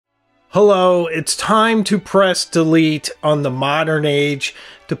Hello, it's time to press delete on the modern age,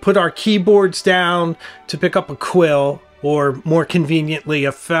 to put our keyboards down, to pick up a quill, or more conveniently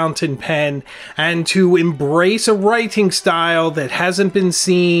a fountain pen, and to embrace a writing style that hasn't been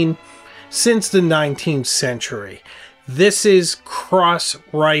seen since the 19th century. This is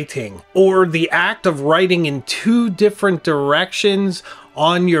cross-writing, or the act of writing in two different directions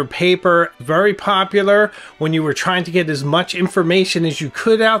on your paper. Very popular when you were trying to get as much information as you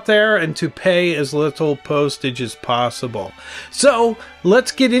could out there and to pay as little postage as possible. So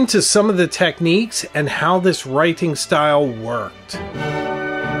let's get into some of the techniques and how this writing style worked.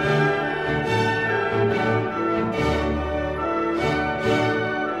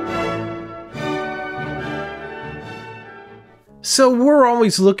 So we're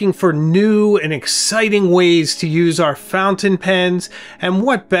always looking for new and exciting ways to use our fountain pens, and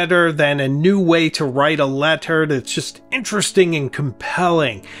what better than a new way to write a letter that's just interesting and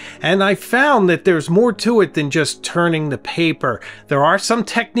compelling. And I found that there's more to it than just turning the paper. There are some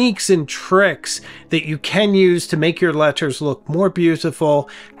techniques and tricks that you can use to make your letters look more beautiful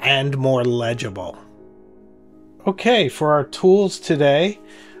and more legible. Okay, for our tools today,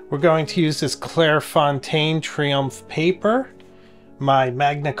 we're going to use this Clairefontaine Triomphe paper, my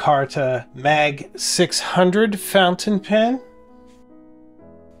Magna Carta Mag 600 fountain pen,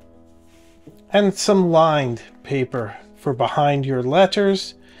 and some lined paper for behind your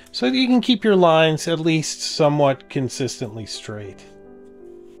letters so that you can keep your lines at least somewhat consistently straight.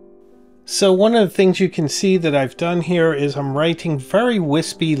 So one of the things you can see that I've done here is I'm writing very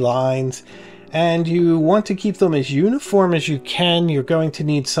wispy lines, and you want to keep them as uniform as you can. You're going to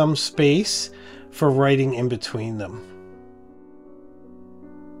need some space for writing in between them.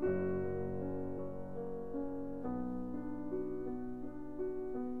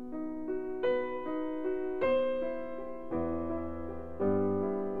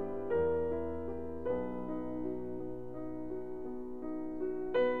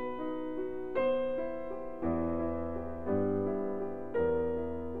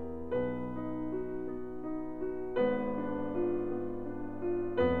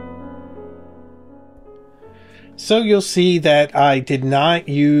 So you'll see that I did not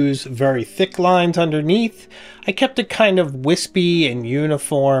use very thick lines underneath. I kept it kind of wispy and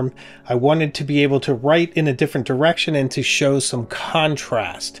uniform. I wanted to be able to write in a different direction and to show some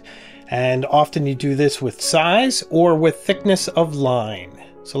contrast. And often you do this with size or with thickness of line.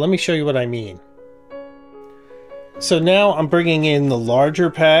 So let me show you what I mean. So now I'm bringing in the larger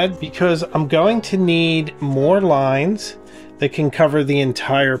pad because I'm going to need more lines that can cover the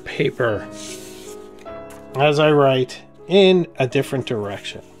entire paper as I write in a different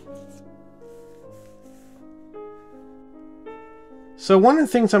direction. So one of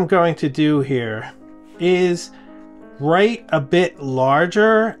the things I'm going to do here is write a bit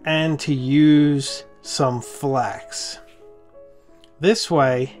larger and to use some flex. This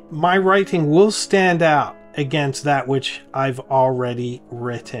way, my writing will stand out against that which I've already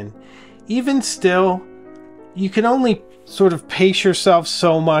written. Even still, you can only sort of pace yourself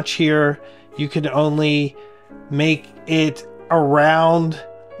so much here. You can only make it around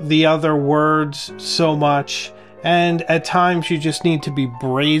the other words so much, and at times you just need to be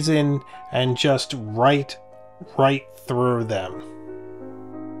brazen and just write right through them.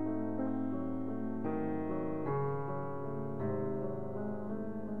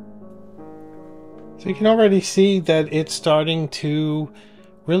 So you can already see that it's starting to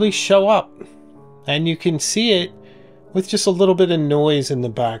really show up, and you can see it with just a little bit of noise in the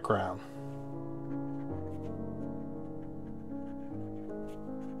background.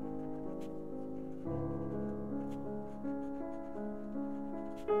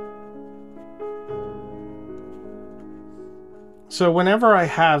 So whenever I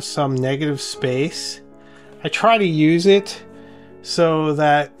have some negative space, I try to use it so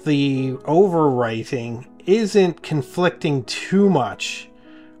that the overwriting isn't conflicting too much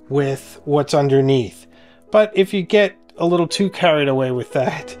with what's underneath. But if you get a little too carried away with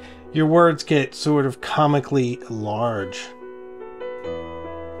that, your words get sort of comically large.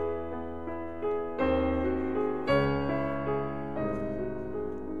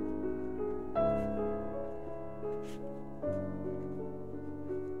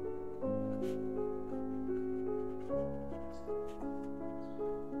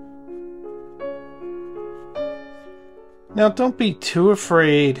 Now don't be too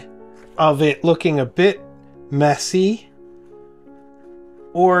afraid of it looking a bit messy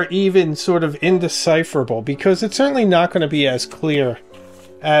or even sort of indecipherable, because it's certainly not going to be as clear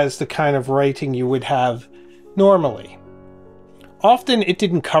as the kind of writing you would have normally. Often it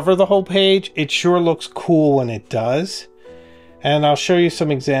didn't cover the whole page. It sure looks cool when it does. And I'll show you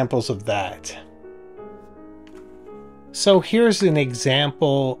some examples of that. So here's an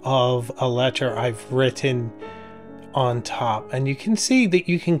example of a letter I've written on top, and you can see that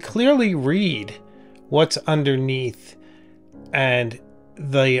you can clearly read what's underneath, and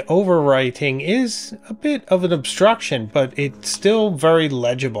the overwriting is a bit of an obstruction, but it's still very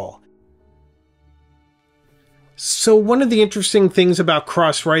legible. So one of the interesting things about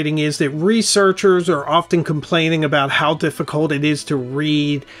cross-writing is that researchers are often complaining about how difficult it is to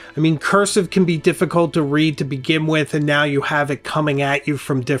read. I mean, cursive can be difficult to read to begin with, and now you have it coming at you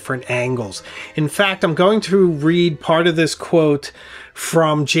from different angles. In fact, I'm going to read part of this quote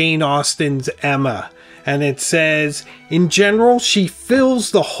from Jane Austen's Emma. And it says, "In general, she fills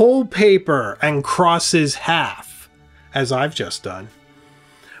the whole paper and crosses half," as I've just done.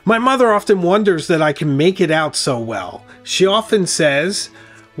 "My mother often wonders that I can make it out so well. She often says,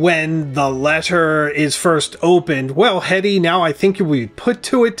 when the letter is first opened, 'Well, Hetty, now I think you will be put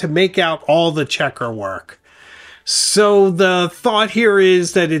to it to make out all the checker work.'" So the thought here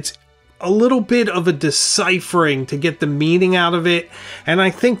is that it's a little bit of a deciphering to get the meaning out of it, and I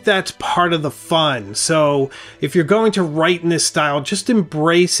think that's part of the fun. So if you're going to write in this style, just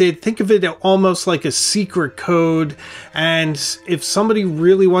embrace it. Think of it almost like a secret code, and if somebody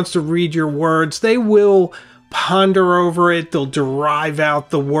really wants to read your words, they will ponder over it, they'll derive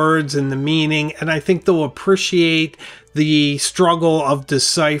out the words and the meaning, and I think they'll appreciate the struggle of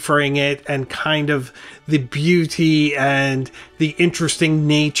deciphering it and kind of the beauty and the interesting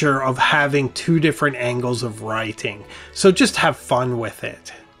nature of having two different angles of writing. So just have fun with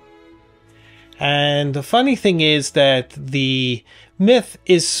it. And the funny thing is that the myth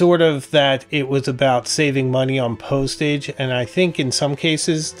is sort of that it was about saving money on postage, and I think in some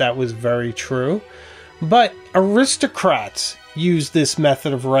cases that was very true. But aristocrats used this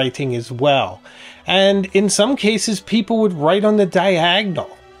method of writing as well. And in some cases, people would write on the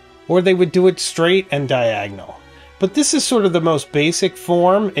diagonal, or they would do it straight and diagonal. But this is sort of the most basic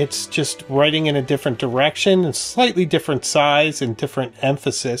form. It's just writing in a different direction, and slightly different size and different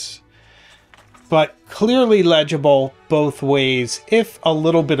emphasis, but clearly legible both ways, if a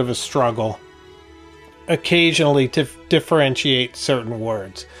little bit of a struggle occasionally to differentiate certain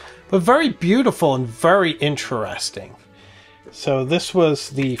words. But very beautiful and very interesting. So this was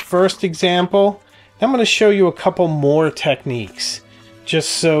the first example. I'm going to show you a couple more techniques,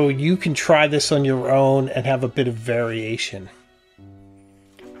 just so you can try this on your own and have a bit of variation.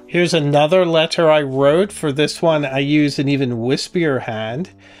 Here's another letter I wrote. For this one, I used an even wispier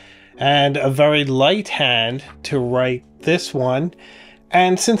hand and a very light hand to write this one.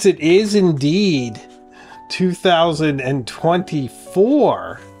 And since it is indeed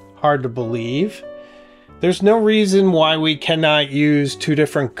 2024, hard to believe, there's no reason why we cannot use two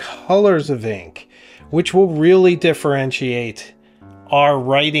different colors of ink, which will really differentiate our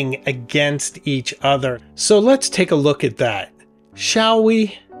writing against each other. So let's take a look at that, shall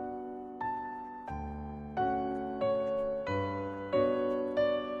we?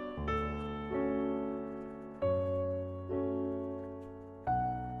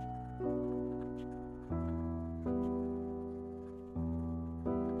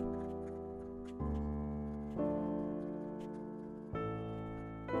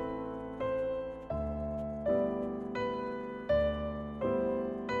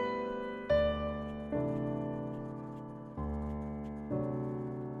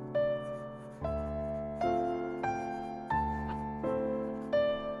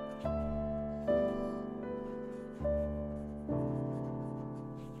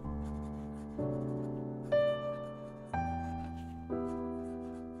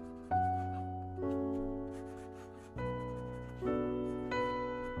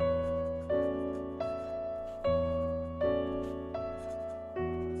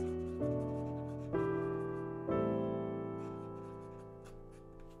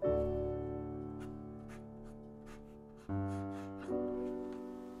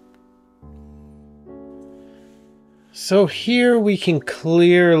 So here we can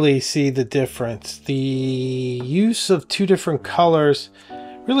clearly see the difference. The use of two different colors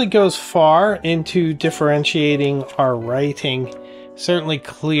really goes far into differentiating our writing. Certainly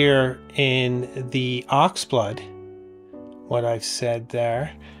clear in the oxblood, what I've said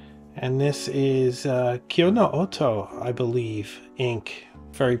there. And this is Kyono Oto, I believe, ink.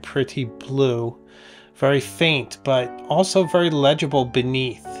 Very pretty blue, very faint, but also very legible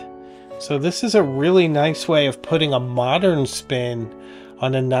beneath. So this is a really nice way of putting a modern spin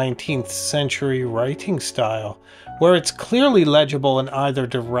on a 19th century writing style, where it's clearly legible in either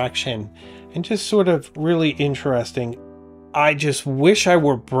direction and just sort of really interesting. I just wish I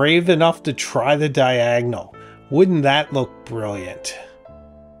were brave enough to try the diagonal. Wouldn't that look brilliant?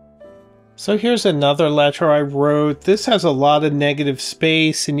 So here's another letter I wrote. This has a lot of negative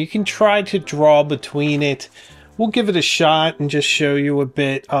space and you can try to draw between it. We'll give it a shot and just show you a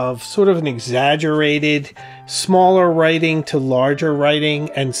bit of sort of an exaggerated, smaller writing to larger writing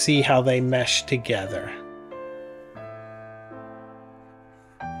and see how they mesh together.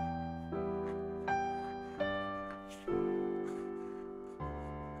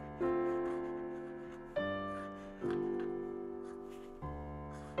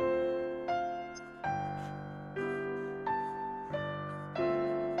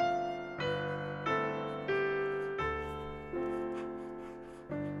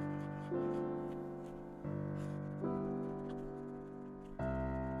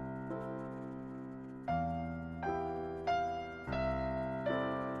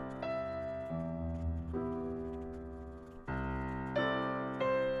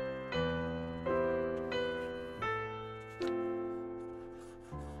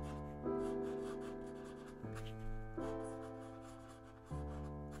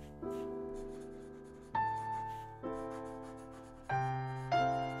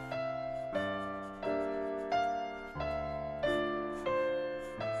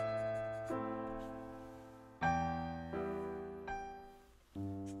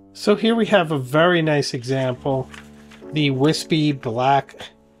 So here we have a very nice example, the wispy black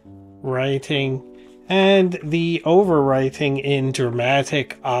writing and the overwriting in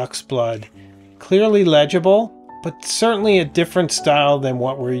dramatic oxblood. Clearly legible, but certainly a different style than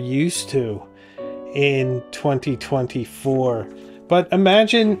what we're used to in 2024. But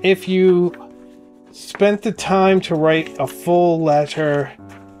imagine if you spent the time to write a full letter,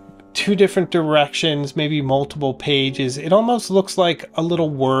 two different directions, maybe multiple pages. It almost looks like a little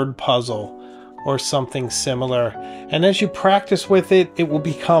word puzzle or something similar. And as you practice with it, it will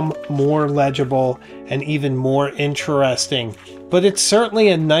become more legible and even more interesting. But it's certainly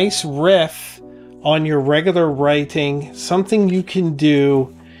a nice riff on your regular writing, something you can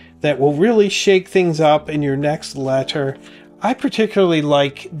do that will really shake things up in your next letter. I particularly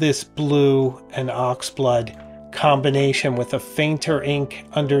like this blue and oxblood combination with a fainter ink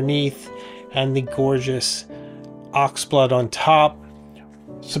underneath and the gorgeous oxblood on top.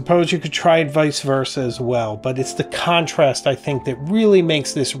 Suppose you could try it vice versa as well, but it's the contrast I think that really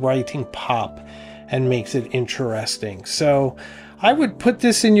makes this writing pop and makes it interesting. So I would put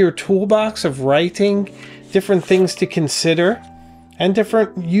this in your toolbox of writing, different things to consider and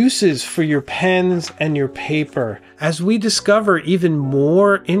different uses for your pens and your paper as we discover even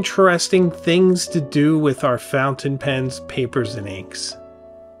more interesting things to do with our fountain pens, papers, and inks.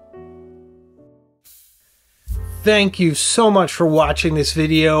 Thank you so much for watching this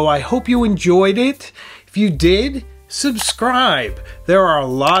video. I hope you enjoyed it. If you did, subscribe. There are a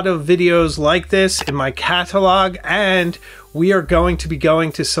lot of videos like this in my catalog, and we are going to be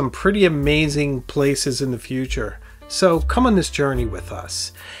going to some pretty amazing places in the future. So come on this journey with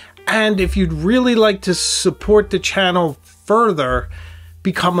us. And if you'd really like to support the channel further,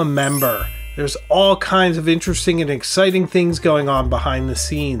 become a member. There's all kinds of interesting and exciting things going on behind the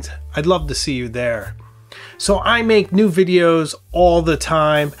scenes. I'd love to see you there. So I make new videos all the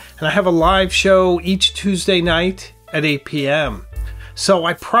time, and I have a live show each Tuesday night at 8 p.m. So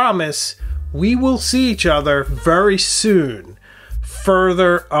I promise we will see each other very soon,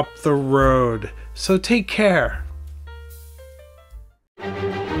 further up the road. So take care.